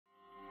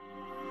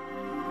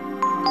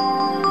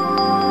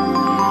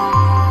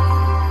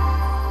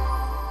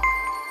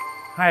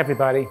Hi,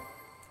 everybody.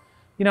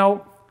 You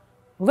know,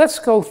 let's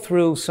go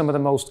through some of the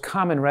most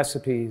common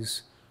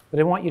recipes that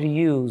I want you to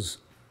use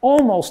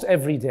almost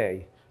every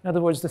day. In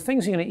other words, the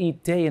things you're going to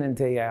eat day in and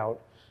day out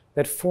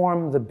that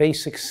form the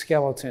basic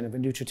skeleton of a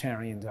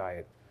nutritarian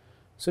diet.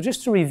 So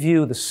just to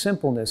review the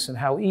simpleness and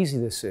how easy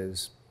this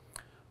is,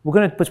 we're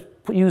going to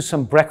use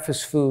some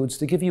breakfast foods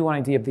to give you an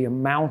idea of the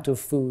amount of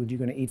food you're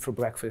going to eat for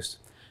breakfast.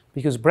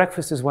 Because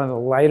breakfast is one of the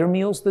lighter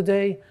meals of the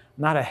day,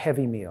 not a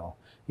heavy meal.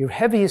 Your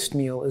heaviest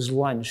meal is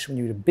lunch, when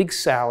you eat a big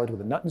salad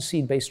with a nut and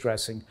seed-based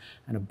dressing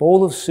and a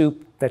bowl of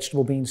soup,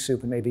 vegetable bean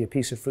soup, and maybe a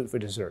piece of fruit for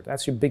dessert.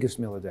 That's your biggest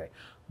meal of the day.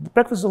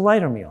 Breakfast is a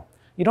lighter meal.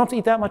 You don't have to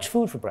eat that much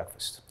food for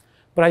breakfast.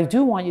 But I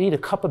do want you to eat a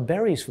cup of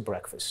berries for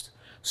breakfast.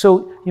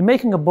 So you're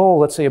making a bowl,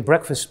 let's say a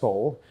breakfast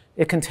bowl.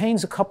 It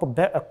contains a cup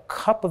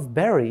of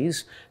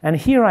berries, and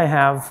here I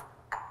have,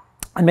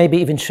 and maybe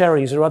even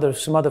cherries or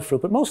some other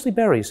fruit, but mostly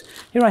berries.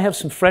 Here I have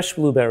some fresh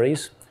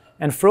blueberries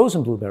and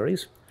frozen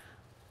blueberries.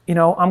 You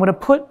know, I'm going to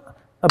put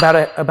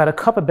about a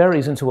cup of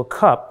berries into a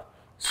cup.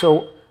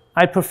 So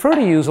I prefer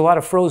to use a lot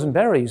of frozen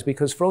berries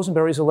because frozen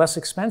berries are less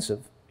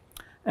expensive.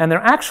 And they're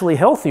actually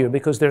healthier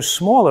because they're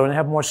smaller and they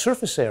have more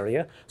surface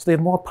area. So they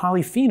have more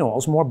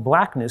polyphenols, more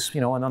blackness,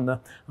 you know, and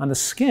on the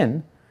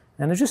skin.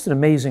 And they're just an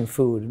amazing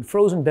food. And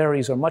frozen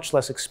berries are much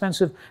less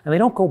expensive, and they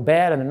don't go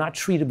bad, and they're not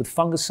treated with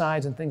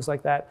fungicides and things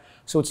like that.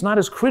 So it's not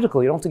as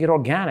critical. You don't have to get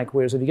organic,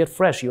 whereas if you get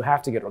fresh, you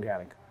have to get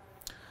organic.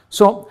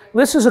 So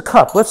this is a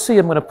cup. Let's see,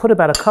 I'm going to put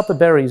about a cup of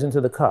berries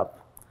into the cup.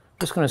 I'm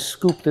just going to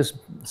scoop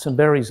some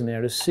berries in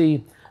there to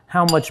see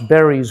how much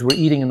berries we're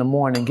eating in the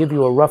morning, give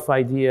you a rough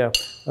idea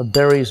of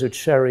berries or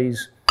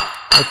cherries.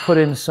 I put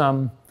in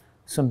some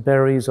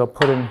berries. I'll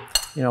put in,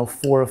 you know,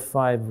 4 or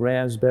 5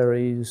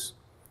 raspberries.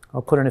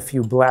 I'll put in a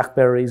few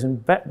blackberries,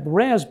 and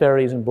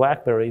raspberries and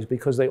blackberries,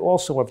 because they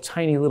also have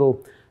tiny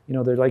little, you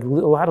know, they're like a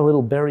lot of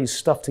little berries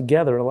stuffed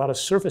together and a lot of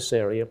surface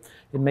area.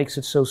 It makes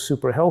it so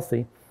super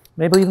healthy.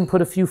 Maybe I'll even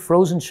put a few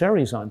frozen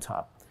cherries on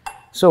top.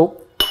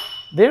 So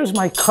there's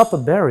my cup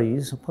of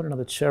berries. I'll put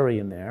another cherry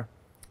in there.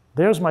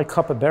 There's my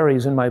cup of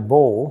berries in my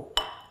bowl,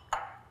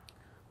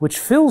 which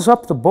fills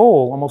up the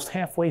bowl almost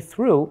halfway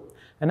through.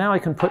 And now I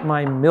can put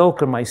my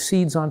milk or my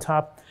seeds on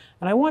top.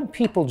 And I want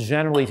people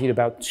generally to eat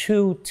about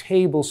 2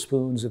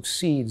 tablespoons of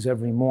seeds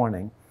every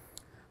morning.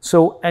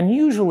 So, and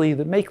usually,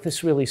 to make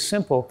this really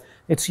simple,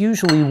 it's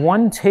usually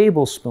 1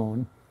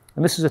 tablespoon,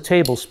 and this is a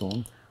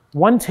tablespoon,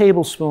 1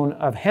 tablespoon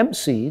of hemp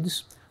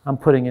seeds I'm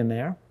putting in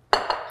there.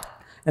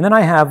 And then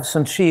I have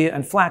some chia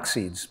and flax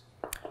seeds.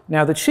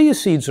 Now, the chia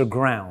seeds are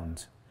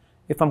ground.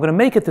 If I'm going to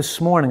make it this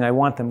morning, I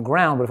want them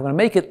ground. But if I'm going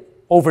to make it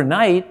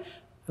overnight,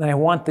 then I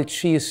want the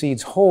chia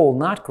seeds whole,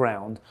 not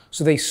ground,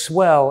 so they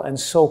swell and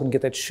soak and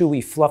get that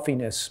chewy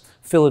fluffiness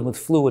filled with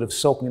fluid of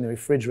soaking in the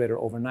refrigerator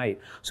overnight.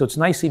 So it's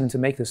nice even to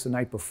make this the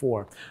night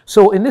before.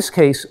 So in this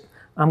case,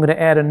 I'm going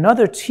to add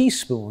another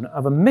teaspoon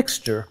of a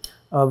mixture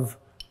of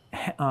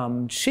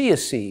chia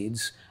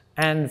seeds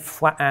and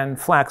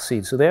flax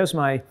seeds. So there's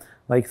my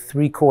like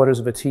 3/4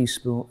 of a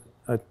teaspoon.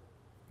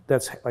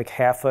 That's like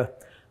half a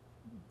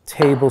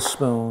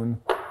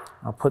tablespoon.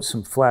 I'll put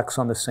some flax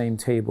on the same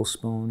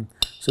tablespoon.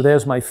 So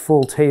there's my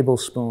full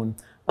tablespoon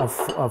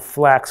of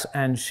flax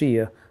and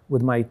chia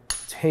with my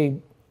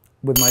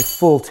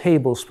full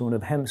tablespoon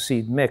of hemp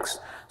seed mixed.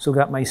 So I've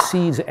got my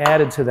seeds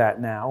added to that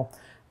now.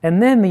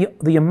 And then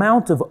the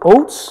amount of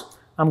oats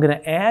I'm going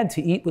to add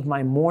to eat with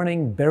my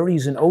morning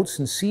berries and oats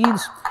and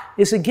seeds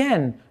is,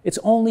 again, it's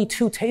only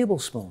 2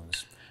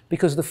 tablespoons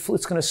because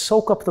it's going to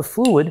soak up the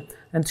fluid,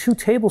 and 2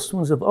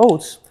 tablespoons of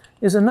oats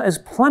is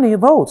plenty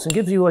of oats and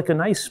gives you like a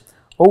nice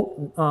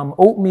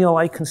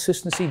oatmeal-like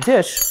consistency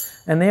dish.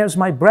 And there's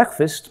my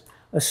breakfast,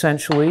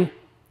 essentially,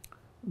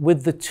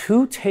 with the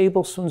 2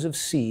 tablespoons of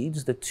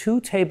seeds, the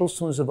 2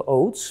 tablespoons of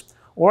oats,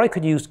 or I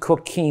could use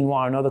cooked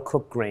quinoa or another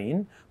cooked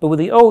grain. But with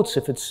the oats,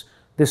 if it's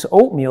this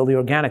oatmeal, the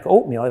organic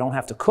oatmeal, I don't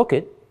have to cook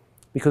it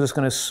because it's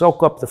going to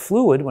soak up the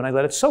fluid when I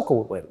let it soak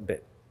a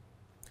bit.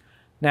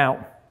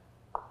 Now,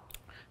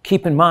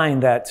 keep in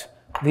mind that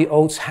the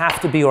oats have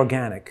to be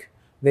organic.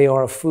 They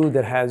are a food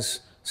that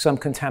has some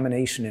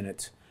contamination in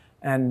it.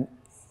 And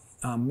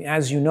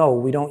as you know,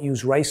 we don't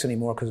use rice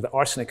anymore because of the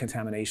arsenic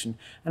contamination.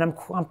 And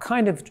I'm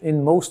kind of,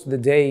 in most of the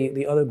day,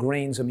 the other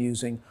grains I'm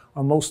using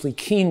are mostly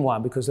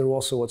quinoa because they're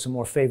also, it's a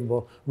more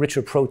favorable,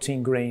 richer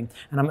protein grain.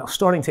 And I'm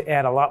starting to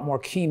add a lot more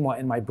quinoa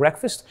in my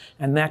breakfast.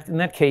 And in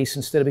that case,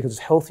 instead of, because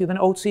it's healthier than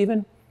oats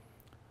even,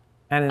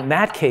 and in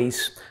that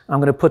case, I'm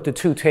going to put the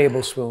 2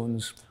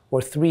 tablespoons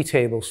or 3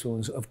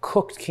 tablespoons of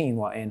cooked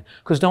quinoa in.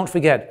 Because don't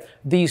forget,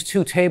 these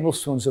 2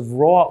 tablespoons of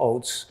raw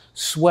oats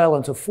swell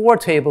into 4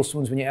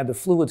 tablespoons when you add the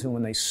fluid to them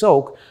when they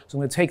soak. So I'm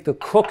going to take the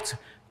cooked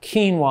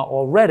quinoa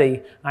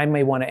already. I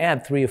may want to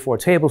add 3 or 4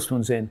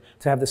 tablespoons in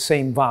to have the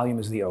same volume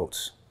as the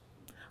oats.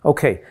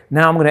 Okay,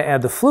 now I'm going to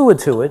add the fluid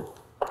to it.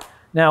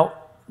 Now,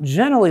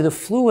 generally, the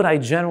fluid I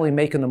generally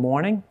make in the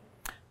morning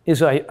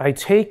is I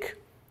take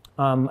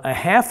a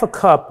half a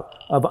cup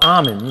of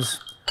almonds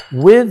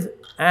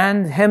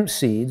and hemp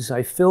seeds.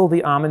 I fill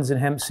the almonds and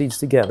hemp seeds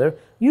together,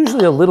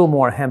 usually a little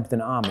more hemp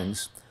than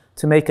almonds,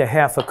 to make a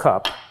half a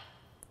cup.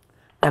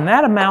 And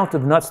that amount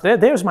of nuts,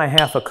 there's my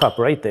half a cup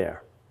right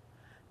there.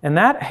 And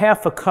that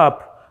half a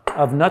cup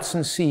of nuts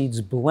and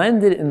seeds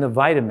blended in the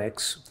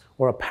Vitamix,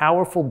 or a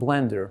powerful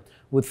blender,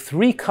 with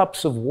 3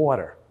 cups of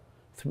water,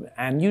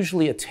 and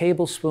usually a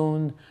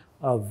tablespoon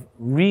of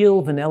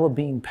real vanilla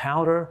bean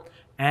powder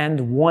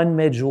and 1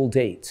 medjool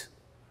date.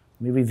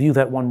 Let me review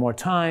that one more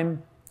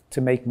time. To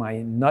make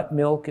my nut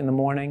milk in the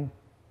morning,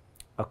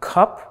 a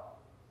cup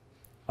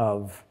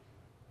of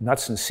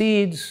nuts and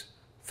seeds,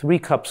 3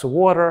 cups of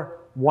water,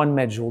 1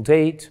 medjool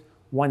date,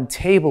 1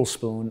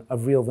 tablespoon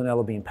of real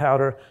vanilla bean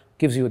powder.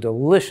 Gives you a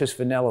delicious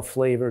vanilla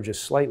flavor,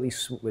 just slightly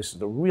sweet,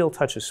 with a real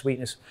touch of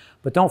sweetness.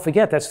 But don't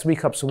forget, that's 3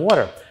 cups of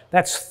water.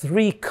 That's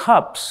 3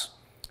 cups,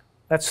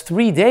 that's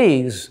 3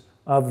 days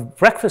of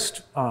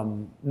breakfast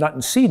nut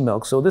and seed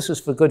milk. So this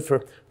is good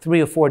for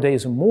 3 or 4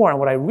 days or more. And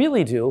what I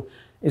really do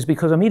is,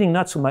 because I'm eating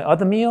nuts with my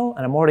other meal,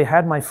 and I've already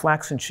had my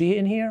flax and chia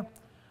in here,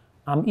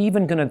 I'm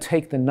even gonna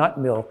take the nut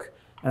milk,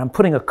 and I'm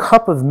putting a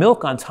cup of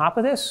milk on top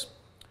of this,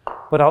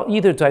 but I'll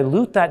either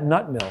dilute that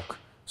nut milk,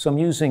 so I'm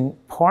using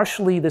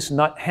partially this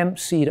hemp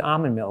seed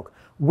almond milk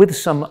with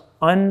some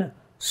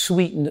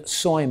unsweetened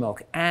soy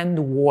milk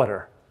and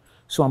water.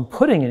 So I'm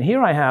putting in,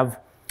 here I have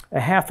a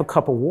half a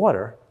cup of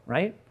water,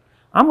 right?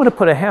 I'm gonna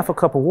put a half a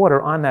cup of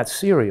water on that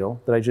cereal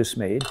that I just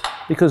made,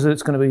 because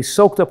it's gonna be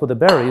soaked up with the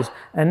berries.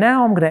 And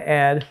now I'm gonna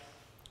add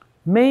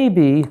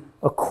maybe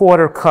a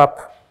 1/4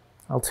 cup.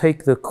 I'll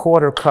take the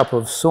 1/4 cup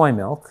of soy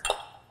milk,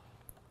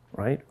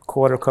 right?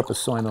 1/4 cup of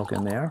soy milk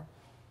in there,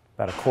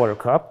 about a 1/4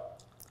 cup.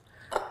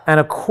 And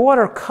a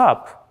 1/4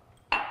 cup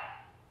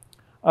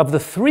of the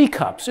 3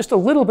 cups, just a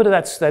little bit of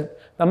that.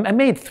 I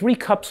made 3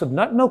 cups of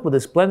nut milk with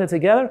this blended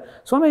together,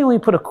 so I may only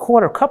put a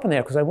 1/4 cup in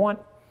there because I want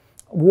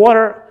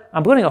water.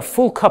 I'm putting a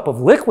full cup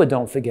of liquid,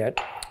 don't forget,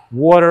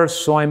 water,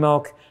 soy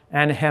milk,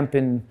 and hemp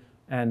and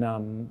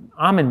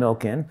almond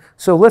milk in.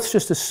 So let's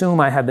just assume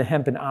I had the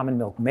hemp and almond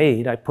milk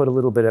made. I put a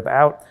little bit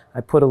out.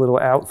 I put a little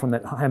out from the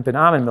hemp and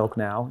almond milk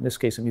now. In this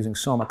case, I'm using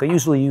soy milk. I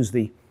usually use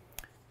the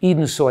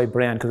Eden soy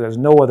brand because there's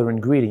no other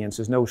ingredients.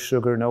 There's no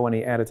sugar, no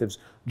any additives,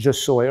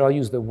 just soy. Or I'll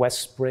use the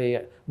West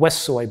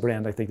Soy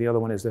brand, I think the other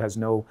one is, that has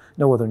no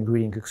other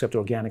ingredient except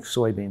organic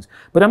soybeans.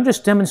 But I'm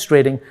just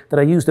demonstrating that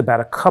I used about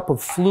a cup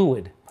of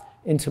fluid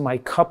into my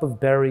cup of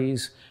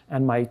berries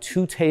and my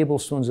 2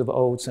 tablespoons of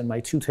oats and my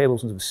 2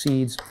 tablespoons of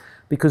seeds,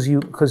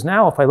 because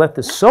now if I let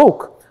this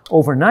soak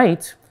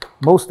overnight,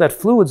 most of that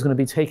fluid is going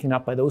to be taken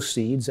up by those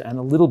seeds and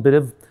a little bit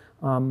of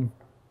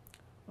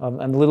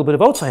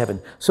oats I have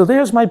in. So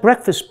there's my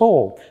breakfast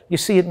bowl. You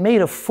see, it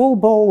made a full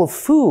bowl of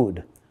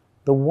food.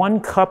 The 1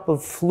 cup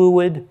of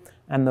fluid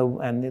and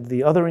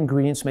the other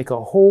ingredients make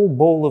a whole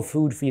bowl of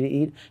food for you to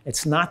eat.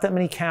 It's not that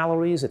many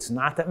calories, it's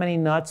not that many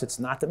nuts, it's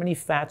not that many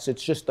fats,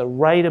 it's just the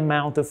right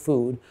amount of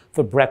food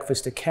for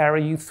breakfast to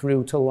carry you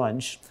through to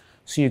lunch.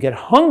 So you get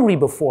hungry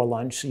before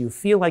lunch, so you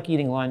feel like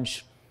eating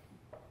lunch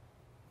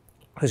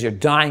because you're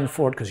dying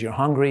for it, because you're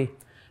hungry.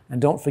 And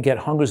don't forget,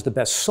 hunger is the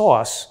best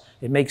sauce.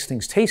 It makes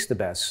things taste the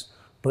best.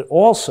 But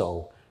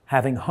also,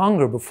 having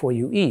hunger before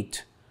you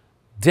eat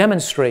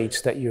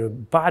demonstrates that your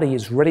body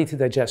is ready to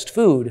digest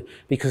food,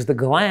 because the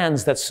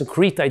glands that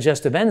secrete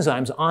digestive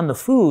enzymes on the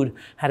food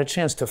had a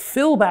chance to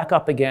fill back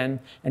up again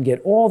and get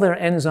all their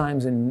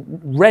enzymes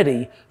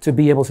ready to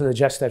be able to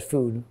digest that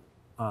food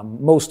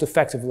most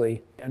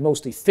effectively and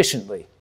most efficiently.